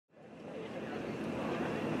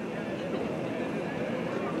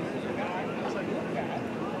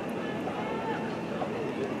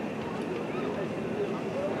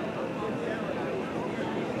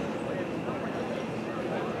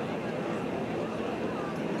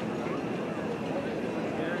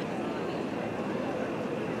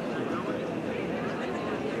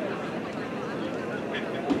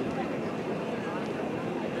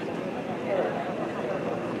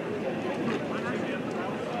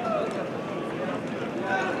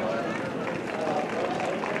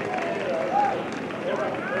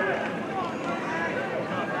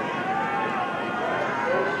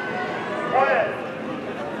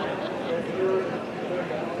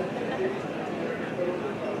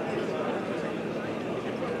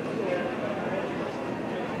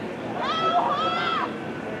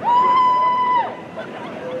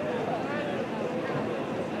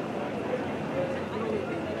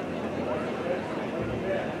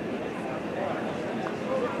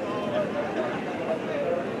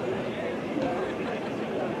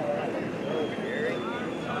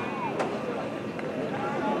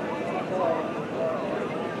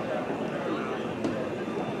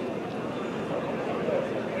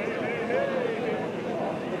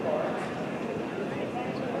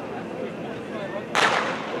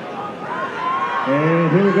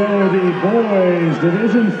And here we go, the boys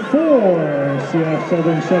Division 4 CIF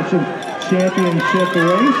Southern Section Championship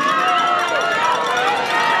race.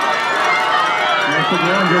 Once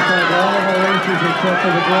again, just like all of our races except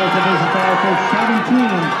for the girls Division 5, first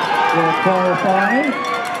 17 will qualify.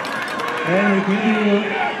 And we give you,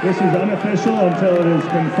 this is unofficial until it is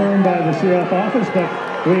confirmed by the CIF office, but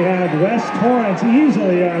we have West Torrance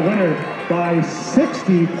easily our winner by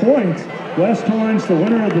 60 points. West Torrance, the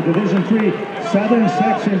winner of the Division 3 Southern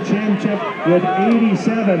Section Championship with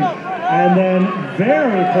 87. And then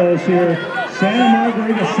very close here, Santa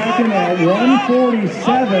Margarita second at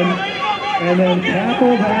 147. And then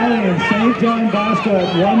Capo Valley and St. John Bosco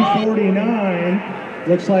at 149.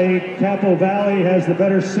 Looks like Capo Valley has the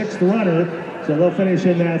better sixth runner, so they'll finish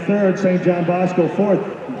in that third. St. John Bosco fourth.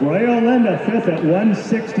 Brea Olinda fifth at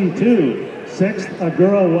 162. Sixth,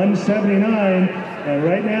 Agoura 179. And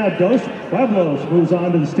right now, Dos Pueblos moves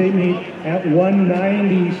on to the state meet at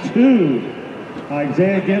 192.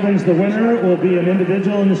 Isaiah Gibbons, the winner, will be an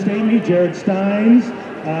individual in the state meet. Jared Steins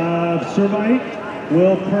of Servite.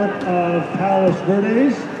 Will Kirk of Palos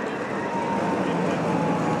Verdes.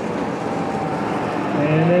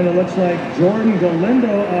 And then it looks like Jordan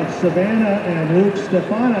Galindo of Savannah and Luke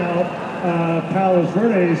Stefano of Palos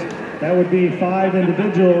Verdes. That would be 5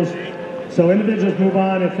 individuals. So individuals move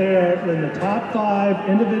on if they are in the top 5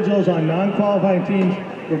 individuals on non-qualifying teams,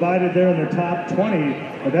 provided they're in the top 20,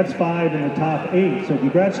 but that's 5 in the top 8. So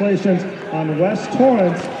congratulations on West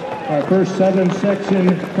Torrance, our first Southern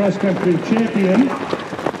Section cross country champion.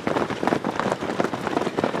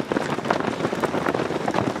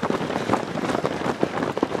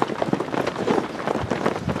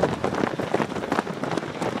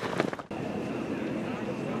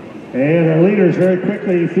 And our leaders very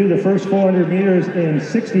quickly through the first 400 meters in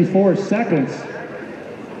 64 seconds.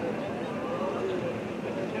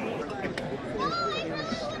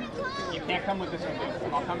 You can't come with this one,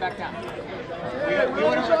 dude. I'll come back down. You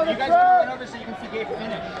guys run over so you can see Gabe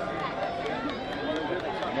finish.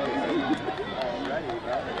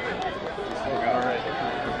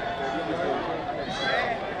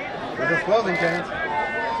 There's a clothing chance.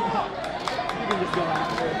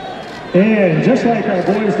 And just like our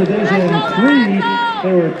boys Division 3,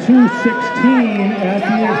 they were 216 at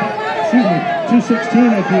the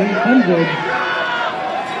 216 at the 800.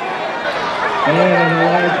 And a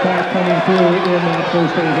large pack coming through in that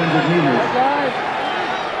first 800 meters.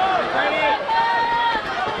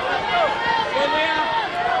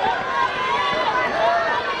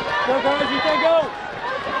 Go guys, you can go!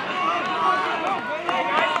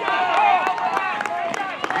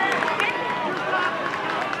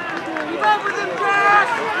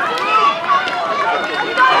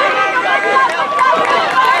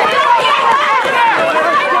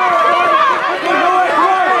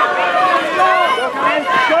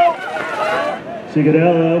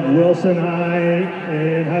 Cigadella, Wilson High,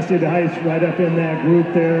 and Hacienda Heights right up in that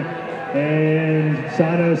group there. And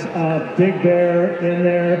Sanos of Big Bear in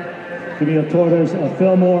there. Camille Torres of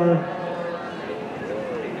Fillmore.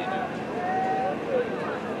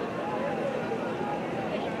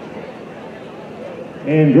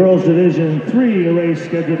 And Girls Division 3, a race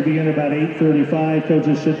scheduled to begin about 8:35.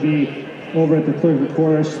 Coaches should be over at the Clerk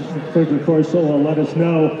course. Clerk course will let us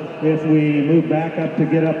know if we move back up to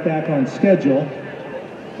get up back on schedule.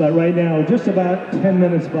 But right now, just about 10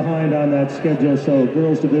 minutes behind on that schedule. So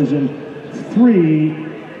Girls Division 3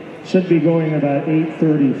 should be going about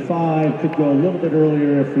 8:35. Could go a little bit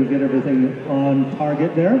earlier if we get everything on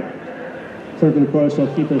target there. Clerk of the course will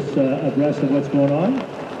keep us abreast of what's going on.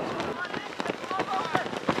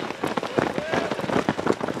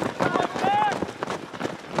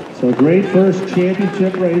 So a great first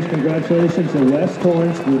championship race. Congratulations to West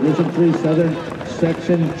Torrance, the Division 3 Southern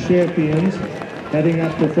Section champions. Heading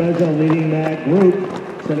up to Fresno, leading that group.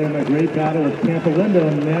 Setting a great battle with Campo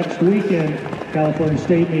Lindo next weekend. California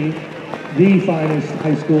State Meet, the finest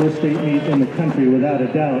high school state meet in the country, without a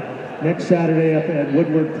doubt. Next Saturday up at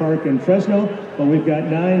Woodward Park in Fresno. But we've got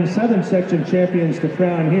 9 Southern Section champions to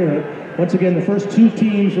crown here. Once again, the first 2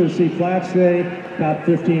 teams will receive plaques today, top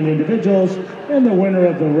 15 individuals, and the winner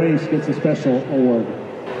of the race gets a special award.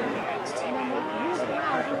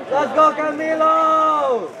 Let's go,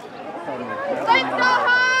 Camilo! Let's go,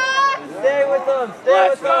 Hawks! Stay with them, stay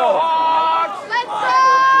with them! Let's go!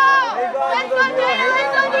 Let's go, Jada!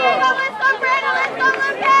 Let's go, Diego! Let's go, Brandon! Let's go,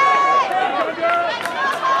 Lucas!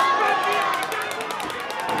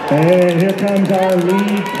 And here comes our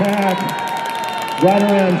lead pack. Right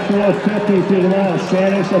around 450 through the mile.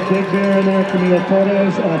 Sanis of Big Bear in there. Camilo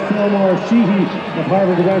Torres of Fillmore. Sheehy of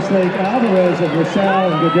Harvard-Westlake. Alvarez of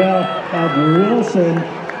LaSalle. And Goodell of Wilson.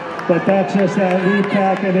 but that's just that lead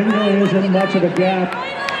pack, and it really isn't much of a gap.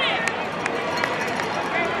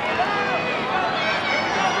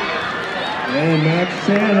 And Max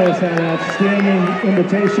Santos had an outstanding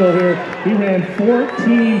invitational here. He ran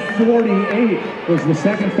 14:48, was the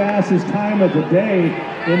second fastest time of the day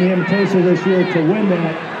in the invitational this year to win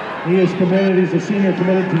that. He is committed, he's a senior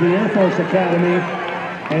committed to the Air Force Academy,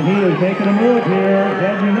 and he is making a move here,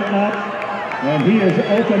 heading up, and he has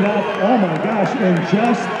opened up, oh my gosh, in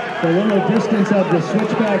just the little distance of the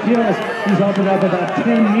switchback hills, he's opened up about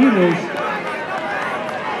 10 meters.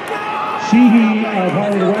 Sheehy of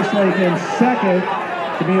Harvard-Westlake in second.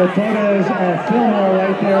 Camille Torres of Fillmore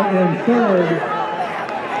right there in third.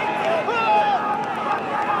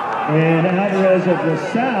 And Alvarez of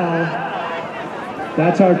LaSalle.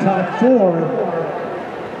 That's our top four.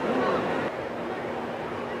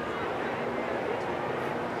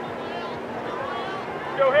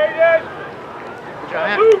 Go Hayden! Good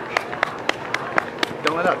job. Luke!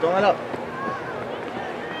 Don't let up, don't let up.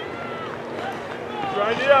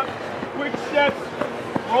 Grind it up. Quick steps.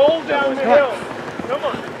 Roll down the hill. Come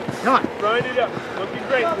on. Come on. Grind it up. Looking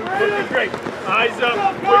great. Luke, looking great. Eyes up.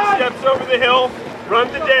 Quick steps over the hill. Run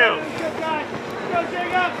the down.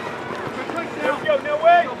 Let's go. No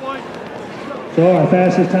way. So our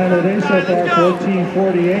fastest time of the day so far,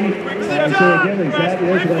 14:48. So again, that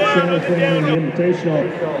is what Santos ran in the Invitational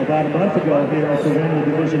about a month ago here to win the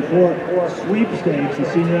Division 4 sweepstakes. The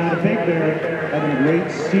senior out of Big Bear having a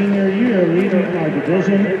great senior year, leading our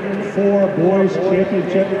Division 4 boys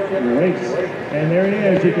championship race. And there he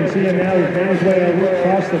is. You can see him now. He's made his way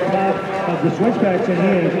across the top of the switchbacks, and he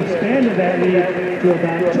has expanded that lead to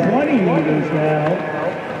about 20 meters now.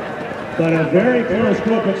 But a very close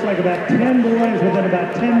group. Looks like about 10 boys within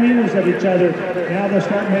about 10 meters of each other. Now they'll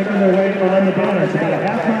start making their way on the banner. It's about a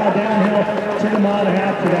half mile downhill to the mile and a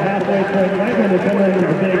half to the halfway point, right when they come into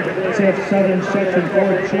the big CIF Southern Section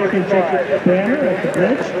 4 championship banner at the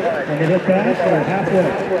bridge. And they hit that, they're halfway.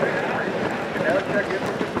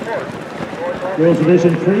 Girls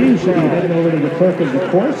Division 3 should be heading over to the clerk of the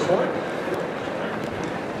course.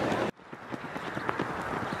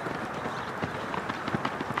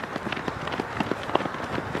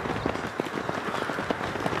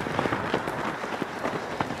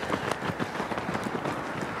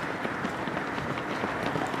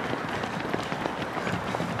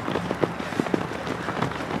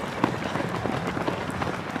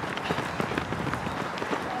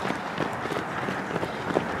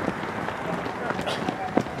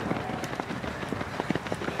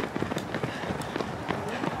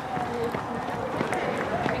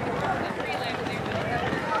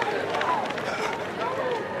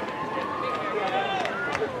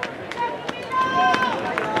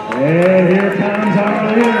 And here comes our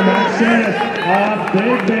leader, Max Santos of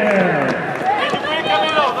Big Bear.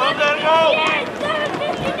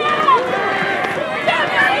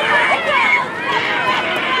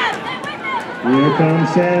 Here comes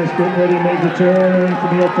Santos, getting ready to make the turn.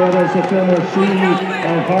 Camille Torres, the Fillmore Sheehy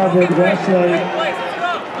of Harvard-Westlake.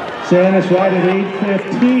 Santos right at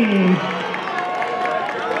 8:15.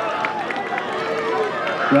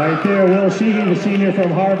 Right there, Will Sheehy, the senior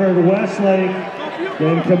from Harvard-Westlake.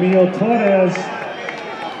 Then Camille Torres,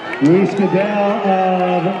 Luis Goodell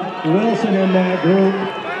of Wilson in that group.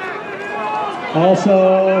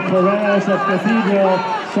 Also Perez of Cathedral,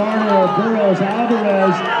 Sarner of Burroughs,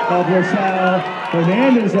 Alvarez of LaSalle,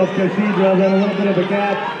 Hernandez of Cathedral, then a little bit of a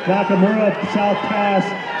gap, Nakamura of South Pass,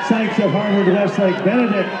 Sykes of Harvard-Westlake,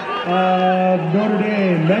 Benedict of Notre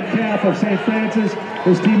Dame, Metcalf of St. Francis,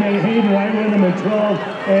 his teammate Hayden right with him in 12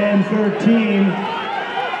 and 13.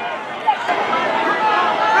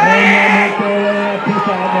 And they'll make their pick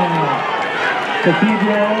out now.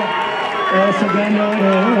 Cathedral, El Segundo,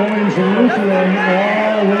 and Orange Lutheran,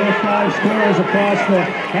 all with 5 scores across the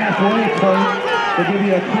halfway point. We'll give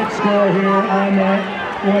you a quick score here on that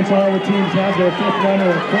once all the teams have their 5th runner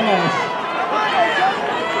across.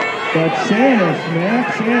 But Santos,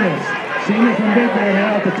 Max Santos, senior from Big Bear,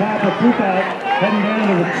 now at the top of Poop Out, heading down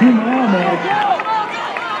to the 2-mile mark.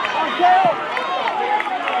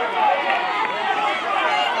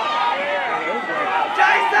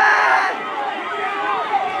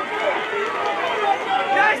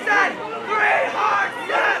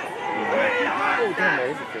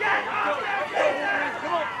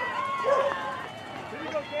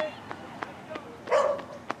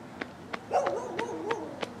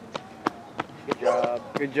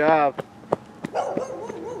 Good job.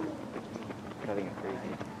 Cutting it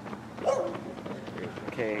crazy.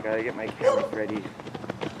 Okay, I gotta get my cameras ready.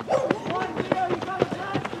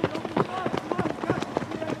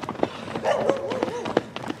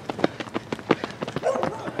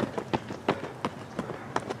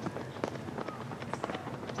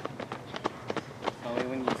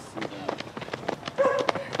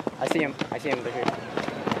 I see him. They're here.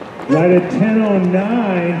 Right at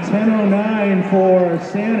 10:09 for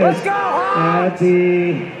Sanus at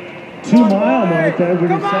the 2-mile mark. That would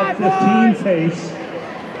be sub-15 pace.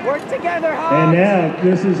 Work together, Hawks. And now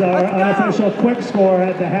this is our unofficial quick score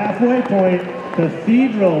at the halfway point.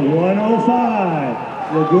 Cathedral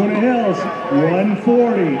 105, Laguna Hiils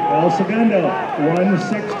 140, El Segundo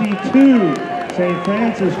 162, St.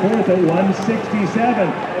 Francis fourth at 167,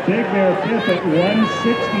 Big Bear fifth at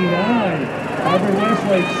 169,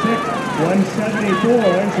 Harvard-Westlake sixth 174,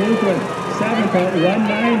 Orange Lutheran seventh at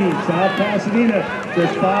 190, South Pasadena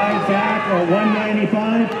just 5 back at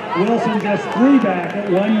 195, Wilson just 3 back at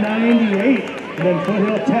 198, and then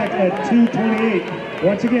Foothill Tech at 228.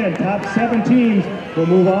 Once again, top 7 teams will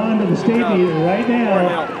move on to the state meet right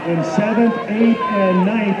now in 7th, 8th, and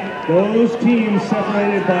 9th. Those teams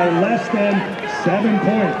separated by less than 7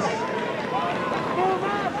 points.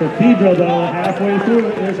 Cathedral, though, halfway through,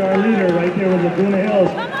 is our leader right there with Laguna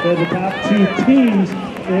Hiils. They're the top 2 teams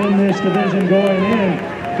in this division going in.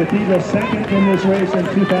 Cathedral second in this race in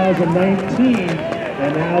 2019,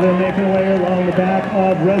 and now they're making their way along the back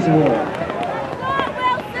of Reservoir.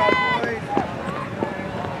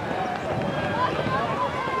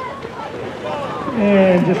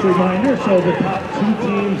 And just a reminder, so the top 2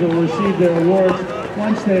 teams will receive their awards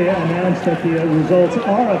once they announce that the results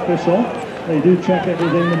are official. They do check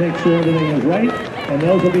everything to make sure everything is right, and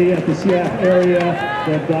those will be at the CIF area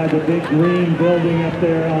by the big green building up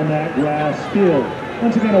there on that grass field.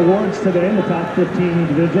 Once again, awards today. The top 15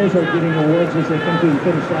 individuals are getting awards as they come through the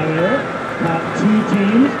finish line area. Top 2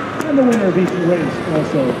 teams, and the winner of each race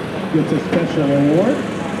also gets a special award.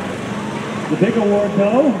 The big award,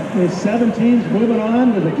 though, is 7 teams moving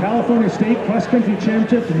on to the California State Cross Country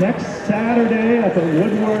Championships next Saturday at the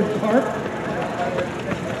Woodward Park.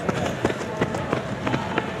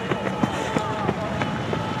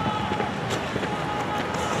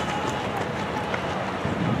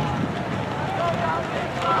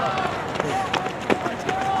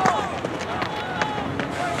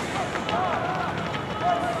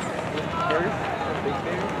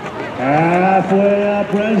 Halfway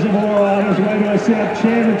up Reservoir on his way to a CIF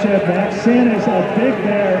championship. Max Sanus, a Big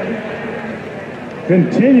Bear,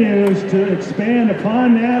 continues to expand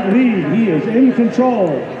upon that lead. He is in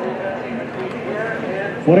control.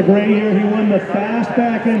 What a great year. He won the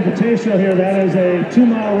Fastback Invitational here. That is a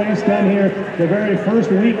 2-mile race done here the very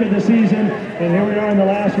first week of the season. And here we are in the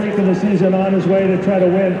last week of the season on his way to try to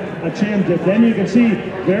win a championship. Then you can see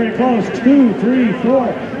very close, 2, 3,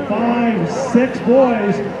 4, 5, 6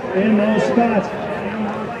 boys in those spots.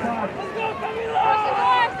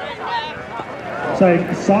 It's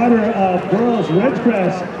like Sauter of Girls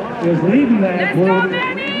Ridgecrest is leading that group.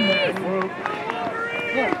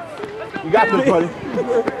 You got this, buddy.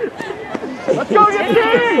 Let's go, your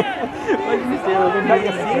team!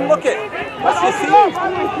 Look it. Let's just see.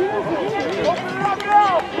 Open it up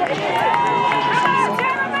now.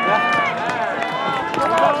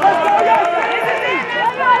 Let's go, guys.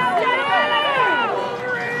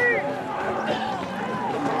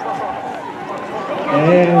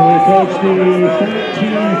 And we approach the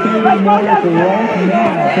 13:30 mark right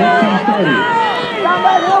now. 13:30. Down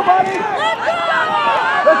that hill, buddy.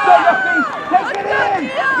 Let's go, Justine! Take it in!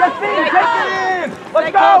 Justine, take it in!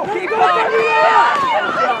 Let's go! Keep going!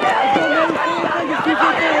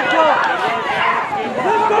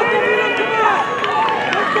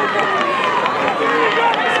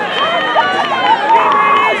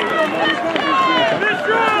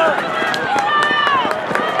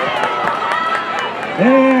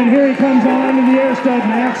 And here he comes on to the air stud,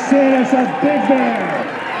 Max Sanus of Big Bear.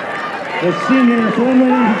 The senior firmly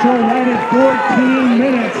in control right at 14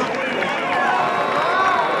 minutes.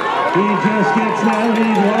 He just gets that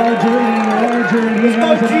lead larger and larger, and he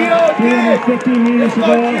has about 350 meters to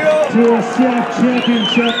go to a CIF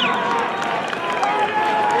championship.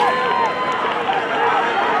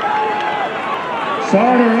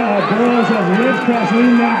 Sauter of Girls of Ridgecrest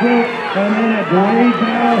leading that group, and then a great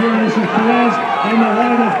battle here. This is Perez in the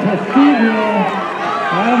light of Cathedral.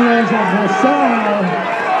 Alvarez of LaSalle.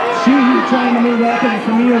 She trying to move up, and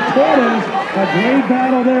Camille Torres, a great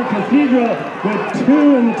battle there. Cathedral with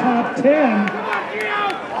 2 in the top 10.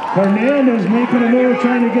 Hernandez making a move,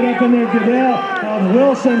 trying to get up in there. Goodell of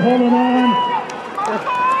Wilson holding on.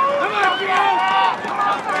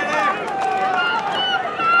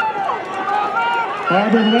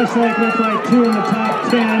 Harvard-Westlake looks like 2 in the top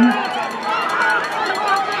 10.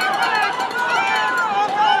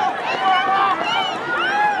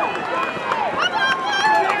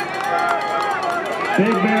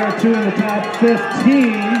 Big Bear 2 in the top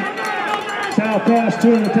 15. South Pass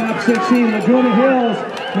 2 in the top 16. Laguna Hiils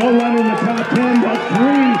No runner in the top 10, but 3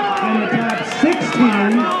 in the top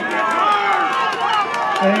 16.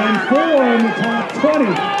 And 4 in the top 20.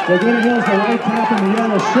 Laguna Hiils, the white top and the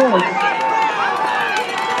yellow shorts.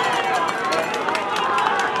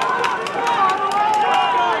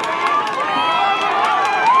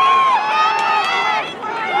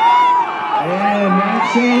 And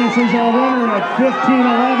Max Sanders is our winner at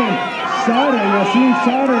 15:11. Sauter, Yassine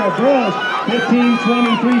Sauter of girls,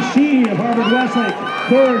 15:23. Sheehy of Harvard-Westlake,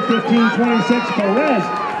 third, 15:26. Perez,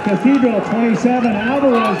 Cathedral, 27.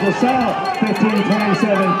 Alvarez, LaSalle,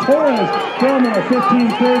 15:27. Torres, Fillmore,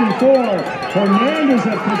 15:34. Hernandez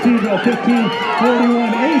of Cathedral,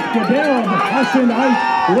 15:41. 8th, Goodell, Hassan Heights,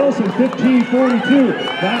 Wilson, 15:42.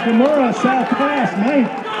 Nakamura, South Pass, 9th,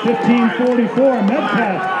 15:44.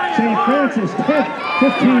 Metcalf, St. Francis, 10th,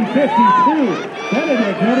 15:52.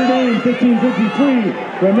 Benedict, Notre Dame, 15:53.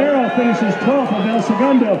 Romero finishes 12th of El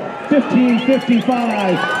Segundo,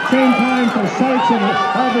 15:55. Same time for Sykes and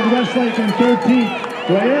Harvard-Westlake in 13th.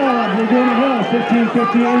 Rael of Laguna Hiils,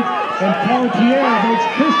 15:58. And Pelletier of H.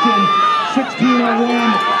 Christian,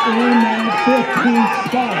 16:01 in that 15th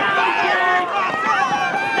spot.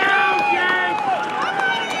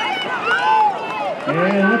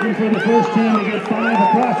 And looking for the first team to get 5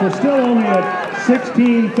 across. We're still only at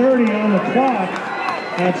 16:30 on the clock.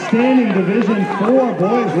 Outstanding Division 4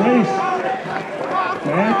 boys race.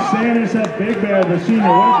 Max Sanders at Big Bear, the senior.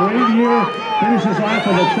 What a great year. Finishes off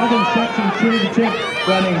with a Southern Section championship,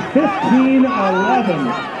 running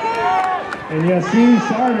 15:11. And Yassine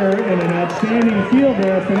Sauter in an outstanding field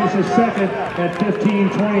there finishes second at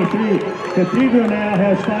 15:23. Cathedral now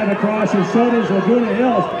has 5 across, and so does Laguna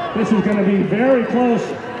Hiils. This is going to be very close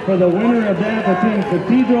for the winner of that between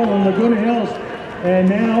Cathedral and Laguna Hiils. And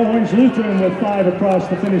now Orange Lutheran with 5 across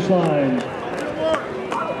the finish line.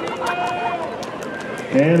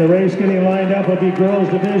 And the race getting lined up will be Girls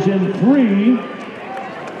Division 3.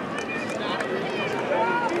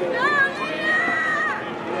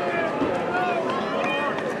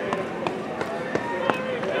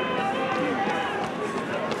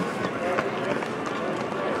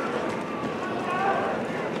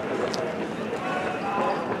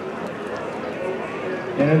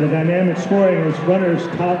 And the dynamic scoring is runners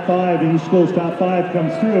top 5, each school's top 5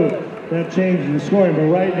 comes through. That changes the scoring, but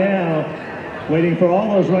right now, waiting for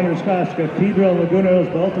all those runners across, Cathedral and Laguna Hiils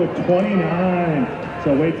both with 29.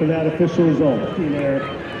 So wait for that official result. See there.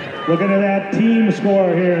 Looking at that team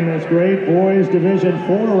score here in this great boys Division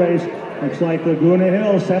 4 race. Looks like Laguna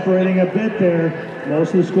Hiils separating a bit there.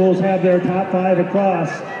 Most of the schools have their top 5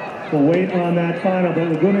 across. We'll wait on that final, but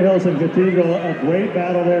Laguna Hiils and Cathedral, a great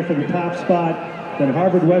battle there for the top spot. Then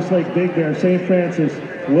Harvard-Westlake, Big Bear, St. Francis,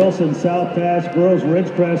 Wilson, South Pass, Burroughs,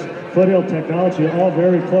 Ridgecrest, Foothill Technology, all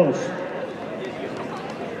very close.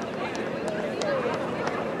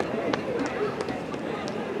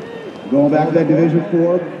 Going back to that Division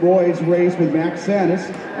 4 boys race with Max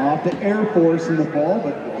Sanders off to Air Force in the fall,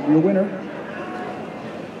 but your winner.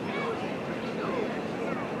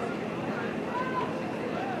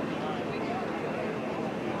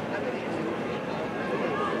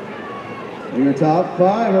 Your top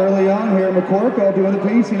 5 early on here. McCorkle doing the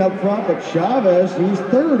pacing up front, but Chavez, who's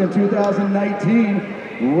 3rd in 2019.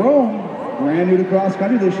 Rome, brand new to cross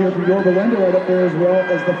country this year for Yorba Linda, right up there as well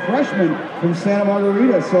as the freshman from Santa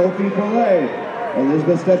Margarita, Sophie Pillay.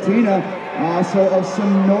 Elizabeth Statina, also of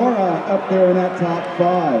Sonora, up there in that top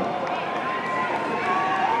 5.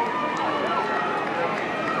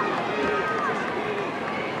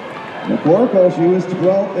 McCorkle, she was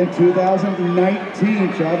 12th in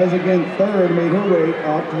 2019. Chavez again 3rd, made her way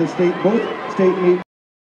off to the both state meet.